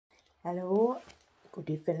Hello, good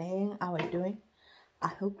evening. How are you doing? I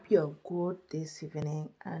hope you're good this evening,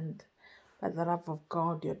 and by the love of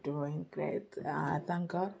God, you're doing great. Thank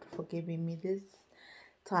God for giving me this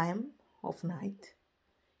time of night.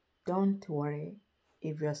 Don't worry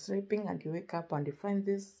if you're sleeping and you wake up and you find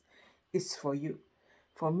this, it's for you.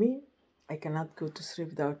 For me, I cannot go to sleep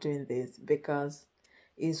without doing this because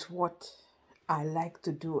it's what I like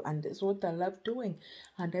to do and it's what I love doing.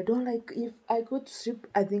 And I don't like, if I go to sleep,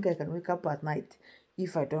 I think I can wake up at night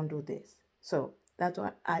if I don't do this. So that's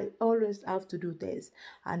why I always have to do this,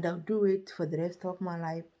 and I'll do it for the rest of my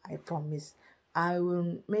life. I promise. I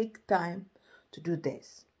will make time to do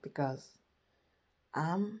this because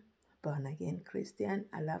I'm born again Christian.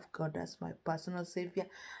 I love God as my personal savior.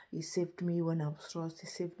 He saved me when I was lost. He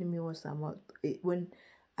saved me when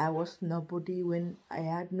I was nobody, when I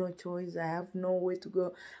had no choice, I have no way to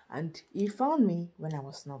go, and He found me when I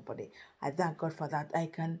was nobody. I thank God for that. I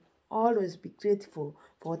can always be grateful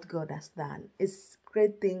for what God has done. It's a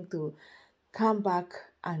great thing to come back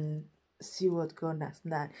and see what God has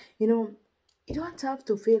done. You don't have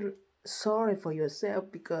to feel sorry for yourself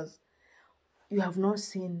because you have not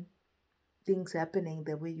seen things happening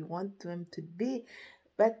the way you want them to be,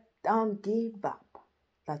 but don't give up.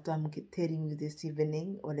 That's what I'm telling you this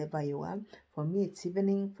evening, whatever you are. For me, it's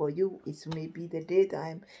evening. For you, it's maybe the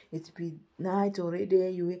daytime. It's be night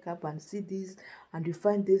already. You wake up and see this, and you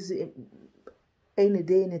find this any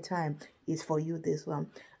day, any time. It's for you, this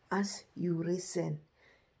one. As you listen,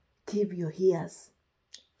 keep your ears.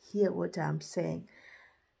 Hear what I'm saying.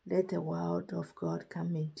 Let the word of God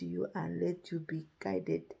come into you and let you be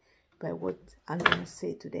guided by what I'm going to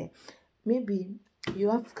say today. Maybe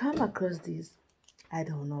you have come across this. I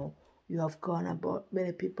don't know. You have gone about,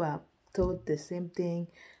 many people have told the same thing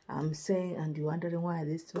I'm saying, and you're wondering why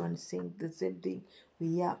this one saying the same thing we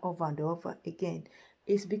hear over and over again.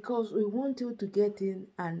 It's because we want you to get in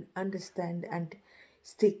and understand and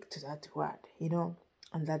stick to that word,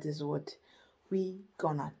 and that is what we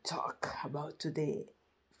gonna talk about today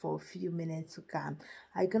for a few minutes to come.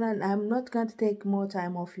 I'm not gonna take more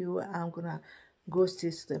time of you. I'm gonna go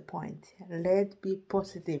straight to the point. Let's be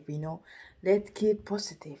positive. Let's keep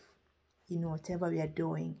positive in whatever we are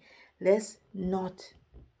doing. Let's not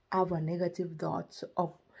have a negative thoughts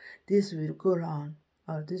of this will go wrong,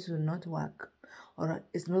 or this will not work, or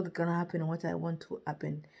it's not gonna happen what I want to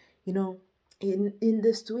happen. In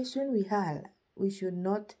the situation we have, we should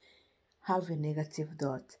not have a negative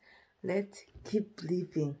thought. Let's keep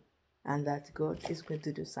living, and that God is going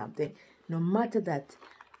to do something. No matter that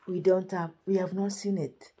we have not seen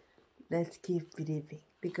it. Let's keep believing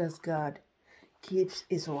because God keeps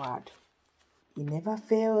His word. He never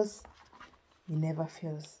fails. He never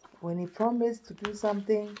fails. When He promised to do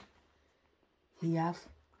something, He have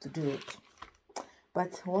to do it.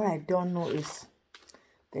 But what I don't know is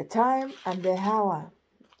the time and the hour.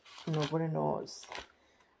 Nobody knows.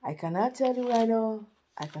 I cannot tell you I know.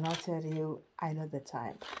 I cannot tell you I know the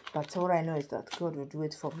time. But all I know is that God will do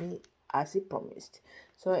it for me as He promised.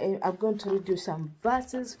 So I'm going to read you some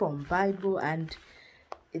verses from Bible, and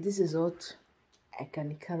this is what I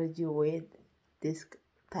can encourage you with this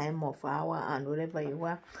time of hour and wherever you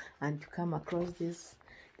are, and you come across this.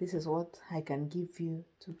 This is what I can give you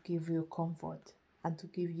to give you comfort and to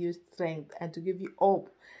give you strength and to give you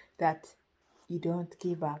hope that you don't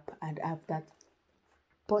give up and have that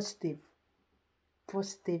positive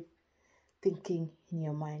thinking in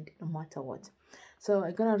your mind no matter what. So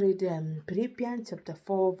I'm gonna read Philippians chapter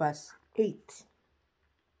 4 verse 8,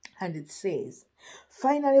 and it says,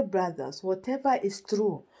 "Finally, brothers, whatever is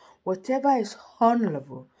true, whatever is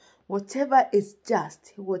honorable, whatever is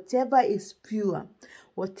just, whatever is pure,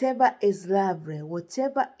 whatever is lovely,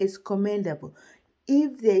 whatever is commendable,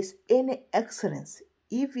 if there is any excellence,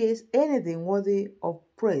 if there is anything worthy of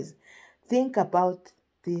praise, think about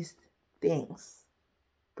these things."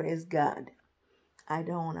 Praise God. I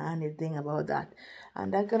don't want anything about that.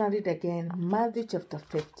 And I'm going to read again Matthew chapter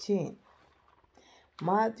 15.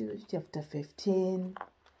 Matthew chapter 15,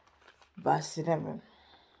 verse 11.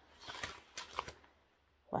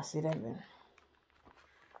 Verse 11.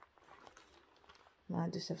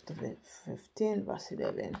 Matthew chapter 15, verse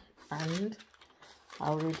 11. And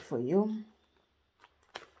I'll read for you.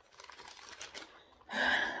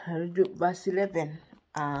 I'll read verse 11.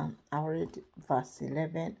 I'll read verse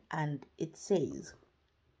 11, and it says,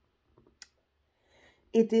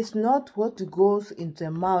 "It is not what goes into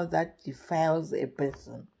the mouth that defiles a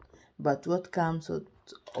person, but what comes out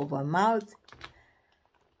of a mouth,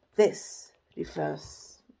 this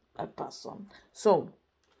defiles a person." So,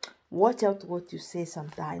 watch out what you say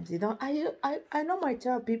sometimes. I know I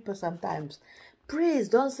tell people sometimes, Praise,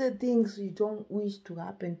 don't say things you don't wish to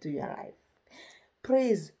happen to your life.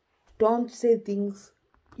 Praise, don't say things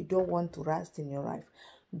you don't want to last in your life.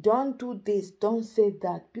 Don't do this, don't say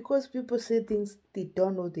that, because people say things they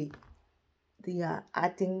don't know they are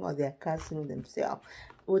acting or they are cursing themselves.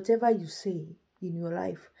 Whatever you say in your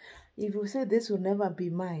life, if you say this will never be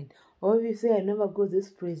mine, or if you say I never go this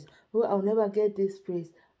place, or I'll never get this place,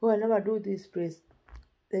 or I never do this place,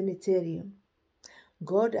 let me tell you,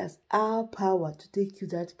 God has all power to take you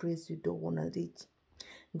that place you don't want to reach.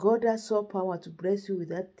 God has all power to bless you with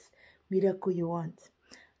that miracle you want.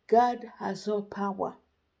 God has all power.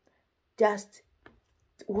 Just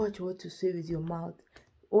watch what you say with your mouth.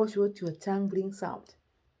 Watch what your tongue brings out.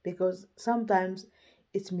 Because sometimes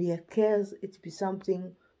it may occur, it be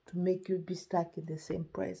something to make you be stuck in the same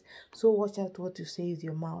place. So watch out what you say with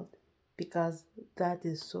your mouth. Because that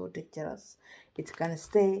is so dangerous. It can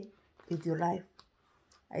stay with your life.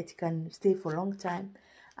 It can stay for a long time.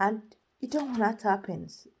 And you don't want that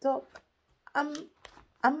happens. So I'm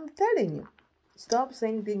telling you, stop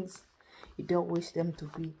saying things you don't wish them to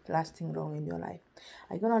be lasting long in your life.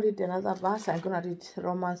 I'm going to read another verse. I'm going to read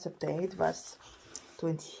Romans chapter 8, verse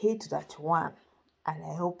 28 to 31. And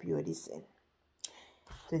I hope you listen.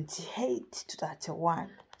 28 to 31.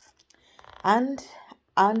 And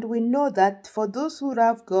we know that for those who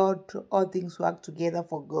love God, all things work together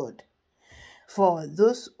for good. For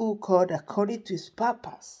those who called according to his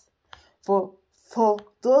purpose. For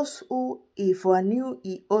those who he foreknew,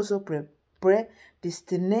 he also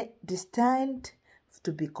predestined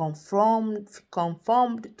to be conformed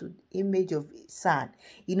to the image of his son,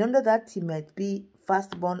 in order that he might be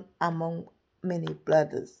firstborn among many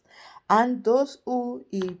brothers. And those who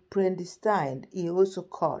he predestined, he also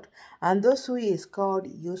called. And those who he has called,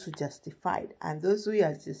 he also justified. And those who he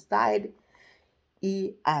has justified,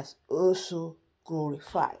 he has also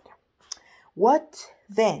glorified. What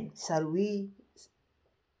then shall we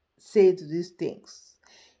say to these things?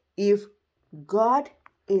 If God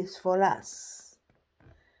is for us,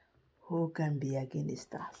 who can be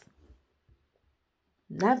against us?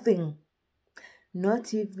 Nothing,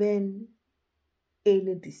 not even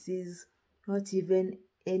any disease, not even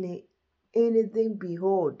anything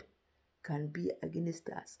behold can be against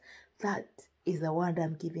us. That is the word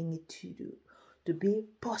I'm giving it to you, to be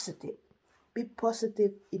positive. Be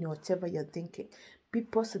positive in whatever you're thinking. Be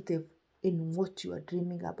positive in what you are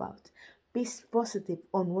dreaming about. Be positive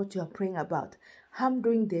on what you are praying about. I'm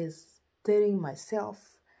doing this, telling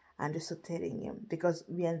myself and also telling him, because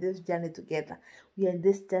we are in this journey together. We are in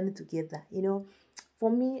this journey together.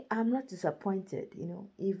 For me, I'm not disappointed.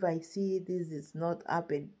 If I see this is not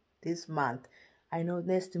happen this month, I know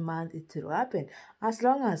next month it will happen. As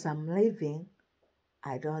long as I'm living,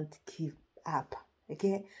 I don't give up.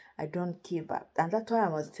 Okay, I don't give up. And that's why I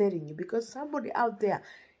was telling you, because somebody out there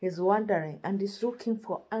is wondering and is looking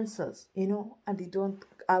for answers, and they don't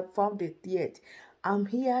have found it yet. I'm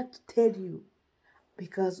here to tell you,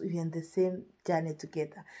 because we're in the same journey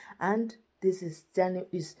together, and this journey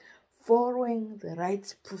is following the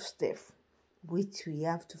right footsteps, which we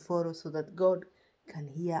have to follow so that God can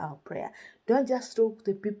hear our prayer. Don't just look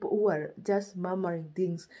the people who are just murmuring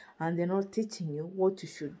things and they're not teaching you what you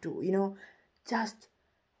should do. Just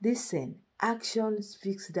listen. Action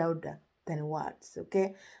speaks louder than words.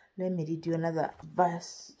 Okay, let me read you another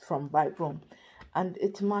verse from Bible, and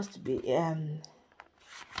it must be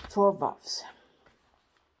Proverbs.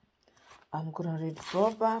 I'm gonna read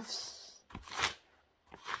Proverbs.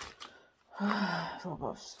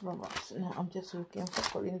 Proverbs. No, I'm just looking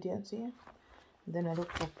for Corinthians here. Then I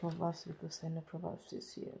look for Proverbs because I know Proverbs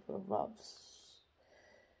is here. Proverbs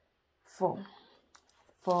 4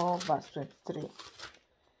 verse 23.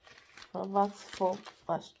 Proverbs 4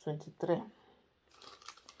 verse 23.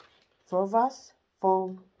 Proverbs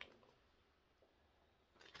 4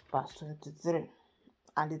 verse 23.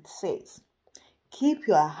 And it says, keep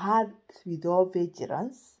your heart with all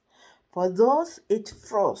vigilance, for those it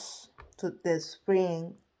flows to the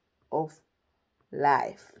spring of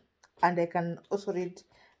life. And I can also read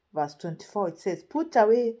verse 24. It says, put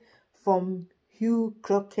away from you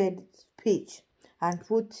crooked speech, and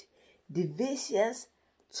put devious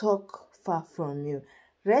talk far from you.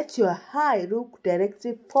 Let your eye look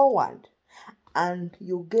directly forward, and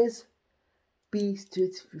your gaze be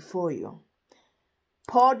straight before you.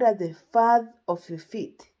 Ponder the path of your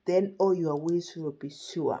feet, then all your ways will be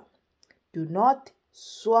sure. Do not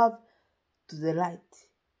swerve to the right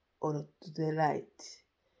or to the right,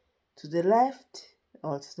 to the left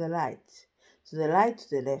or to the right, to the right, to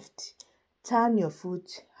the left. Turn your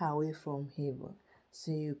foot away from evil,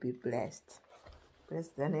 so you'll be blessed.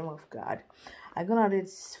 Praise the name of God. I'm gonna read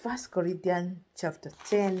 1 Corinthians chapter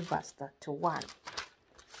 10, verse 31.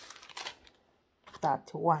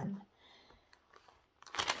 31.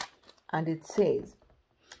 And it says,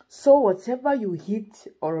 so whatever you eat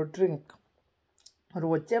or drink, or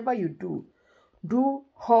whatever you do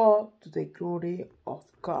all to the glory of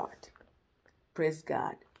God. Praise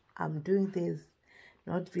God. I'm doing this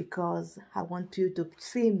not because I want you to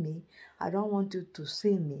see me. I don't want you to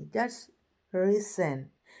see me. Just listen.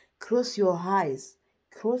 Close your eyes.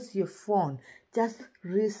 Close your phone. Just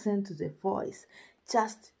listen to the voice.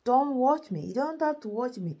 Just don't watch me. You don't have to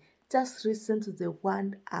watch me. Just listen to the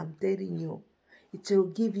one I'm telling you. It will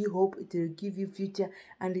give you hope. It will give you future.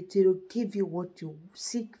 And it will give you what you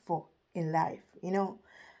seek for in life.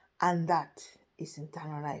 And that is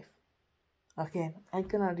eternal life. Okay, I'm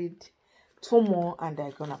gonna read 2 more and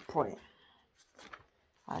I'm gonna pray.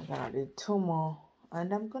 I'm gonna read 2 more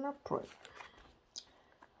and I'm gonna pray.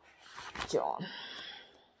 John.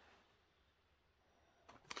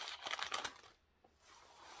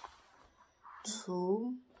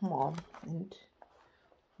 Two more and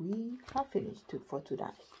we have finished for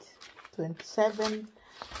tonight. 27,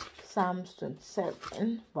 Psalms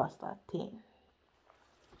 27, verse 13.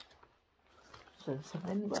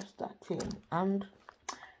 27, verse 13. And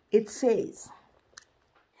it says,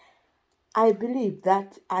 I believe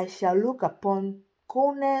that I shall look upon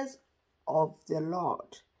goodness of the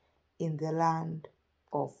Lord in the land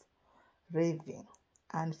of living.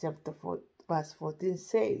 And chapter 4, verse 14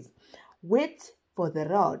 says, wait for the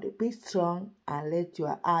Lord, be strong, and let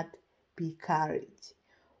your heart be courage.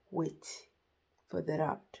 Wait for the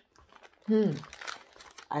Lord.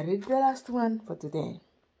 I read the last one for today.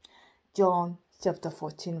 John chapter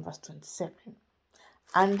 14, verse 27.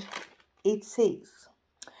 And it says,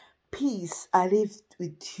 peace I leave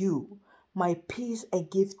with you, my peace I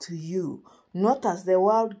give to you, not as the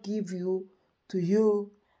world give you to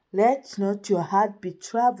you. Let not your heart be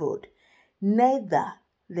troubled, neither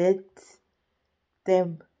let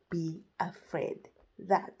them be afraid.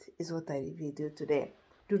 That is what I revealed you today.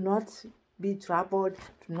 Do not be troubled.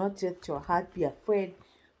 Do not let your heart be afraid.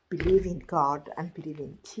 Believe in God and believe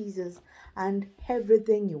in Jesus, and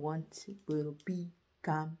everything you want will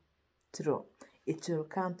come true. It will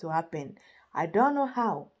come to happen. I don't know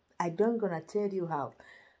how. I don't gonna tell you how.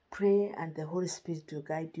 Pray and the Holy Spirit will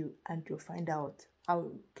guide you, and you'll find out how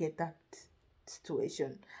to get that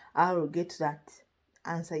situation, how to get that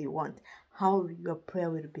answer you want, how your prayer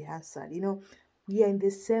will be answered. We are in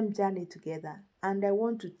the same journey together, and I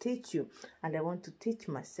want to teach you, and I want to teach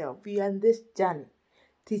myself. We are in this journey,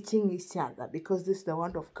 teaching each other, because this is the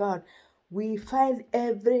word of God. We find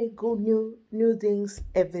every good new things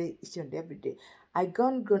each and every day. I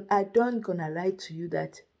don't gonna lie to you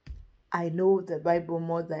that I know the Bible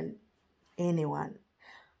more than anyone.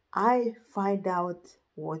 I find out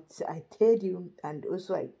what I tell you, and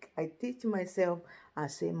also I teach myself,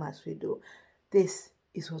 and same as we do. This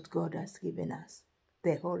is what God has given us,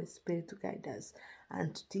 the Holy Spirit to guide us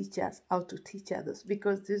and to teach us how to teach others,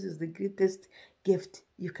 because this is the greatest gift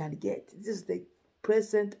you can get. This is the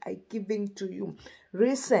present I giving to you.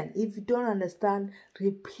 Listen, if you don't understand,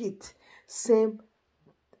 repeat, same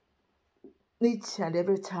each and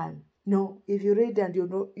every time. No, if you read and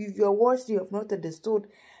if you're watching, you have not understood,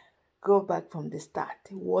 go back from the start.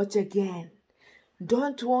 Watch again.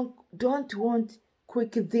 Don't want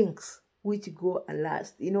quick things which go and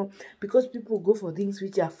last. Because people go for things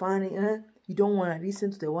which are funny. You don't want to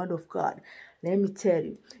listen to the word of God. Let me tell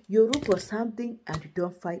you, you look for something and you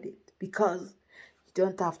don't find it because you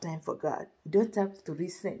don't have time for God. You don't have to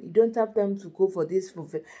listen. You don't have time to go for this for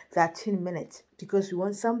 13 minutes because you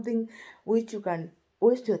want something which you can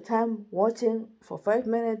waste your time watching for 5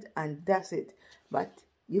 minutes and that's it. But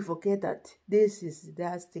you forget that this is the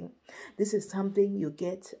last thing. This is something you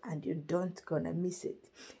get and you don't gonna miss it.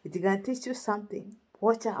 It can teach you something.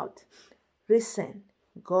 Watch out. Listen.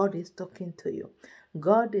 God is talking to you.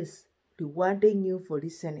 God is rewarding you for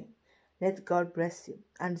listening. Let God bless you.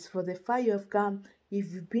 And for the far you have come,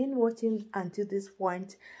 if you've been watching until this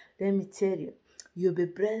point, let me tell you, you'll be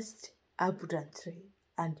blessed abundantly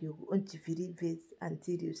and you won't believe it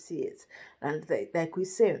until you see it. And like we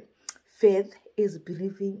say, faith is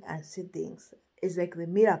believing and see things. It's like the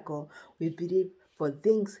miracle. We believe for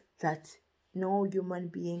things that no human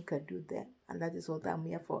being can do them. And that is what I'm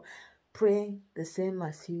here for. Praying the same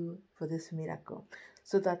as you for this miracle,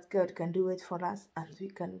 so that God can do it for us and we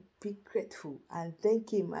can be grateful and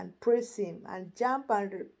thank Him and praise Him and jump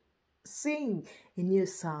and sing a new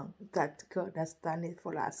song that God has done it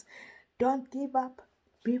for us. Don't give up.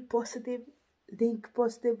 Be positive. Think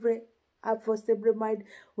positively. unforcibly mind.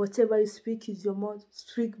 Whatever you speak is your mouth.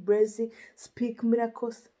 Speak blessing, speak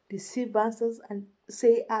miracles, receive answers, and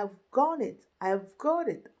say, I've got it, I've got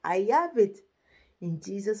it, I have it. In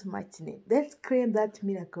Jesus' mighty name. Let's claim that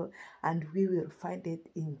miracle and we will find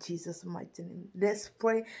it in Jesus' mighty name. Let's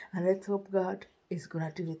pray and let's hope God is going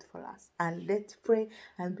to do it for us. And let's pray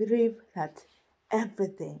and believe that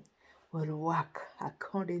everything will work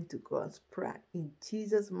according to God's plan in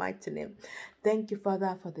Jesus' mighty name. Thank you,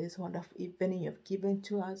 Father, for this wonderful evening you've given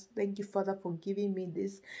to us. Thank you, Father, for giving me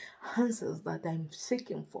these answers that I'm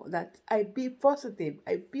seeking for, that I be positive,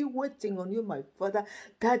 I be waiting on you, my Father,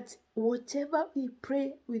 that whatever we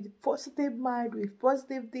pray with positive mind, with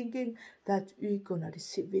positive thinking, that we're gonna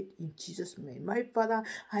receive it in Jesus' name. My Father,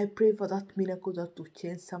 I pray for that miracle that will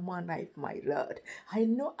change someone's life, my Lord. I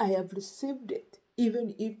know I have received it.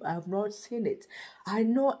 Even if I have not seen it, I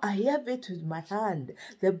know I have it with my hand.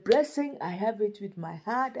 The blessing, I have it with my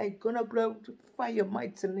hand. I'm gonna glorify your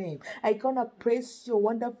mighty name. I'm gonna praise your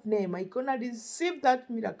wonderful name. I'm gonna receive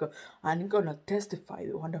that miracle. And I'm gonna testify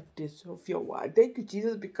the wonderfulness of your word. Thank you,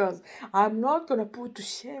 Jesus, because I'm not gonna put to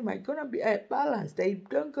shame. I'm gonna be balanced. I'm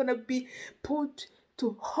not gonna be put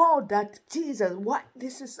to hold that Jesus, why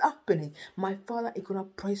this is happening. My Father, I'm gonna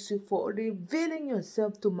praise you for revealing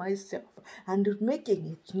yourself to myself and making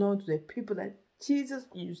it known to the people that Jesus,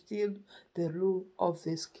 you still the rule of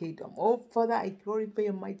this kingdom. Oh Father, I glorify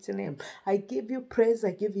your mighty name. I give you praise,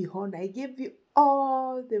 I give you honor, I give you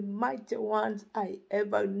all the mighty ones I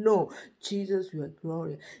ever know. Jesus, you are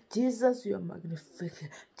glory. Jesus, you are magnificent.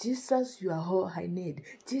 Jesus, you are all I need.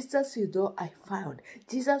 Jesus, you are all I found.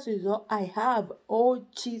 Jesus, you are all I have. Oh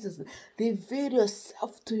Jesus, reveal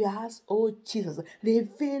yourself to us. Oh Jesus,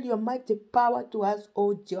 reveal your mighty power to us.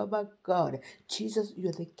 Oh Jehovah God. Jesus, you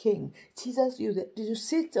are the King. Jesus, you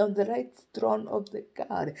sit on the right throne of the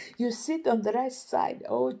God. You sit on the right side.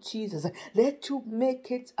 Oh Jesus, let you make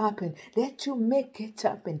it happen. Let you make it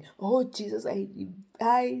happen. Oh Jesus,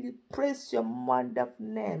 I praise your wonderful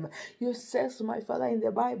name. You says, my Father, in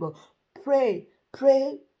the Bible, pray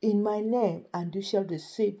in my name, and you shall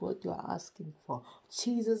receive what you are asking for.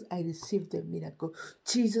 Jesus, I receive the miracle.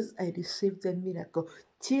 Jesus, I receive the miracle.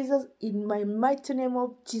 Jesus, in my mighty name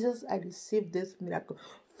of Jesus, I receive this miracle.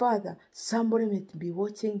 Father, somebody may be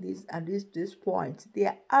watching this and this point. They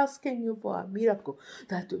are asking you for a miracle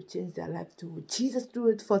that will change their life too. Jesus, do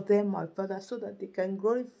it for them, my Father, so that they can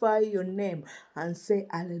glorify your name and say,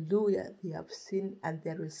 hallelujah, they have seen and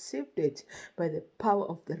they received it by the power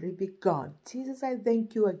of the living God. Jesus, I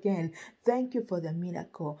thank you again. Thank you for the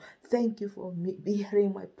miracle. Thank you for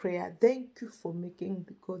hearing my prayer. Thank you for making me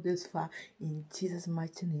go this far. In Jesus'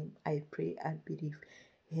 mighty name, I pray and believe.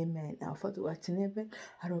 Amen. Our Father who art in heaven,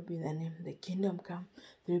 hallowed be thy name. The kingdom come,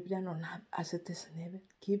 the will be done on earth as it is in heaven.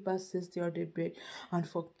 Give us this day our daily bread, and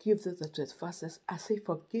forgive those that trespass us. I say,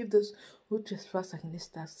 forgive those who trespass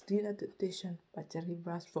against us. Lead us into temptation, but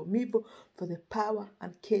deliver us from evil. For the power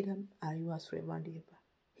and kingdom are yours forever and ever.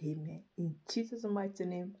 Amen. In Jesus' mighty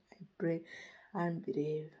name, I pray and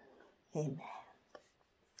believe. Amen.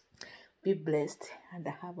 Be blessed and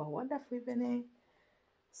have a wonderful evening.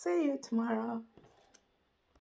 See you tomorrow.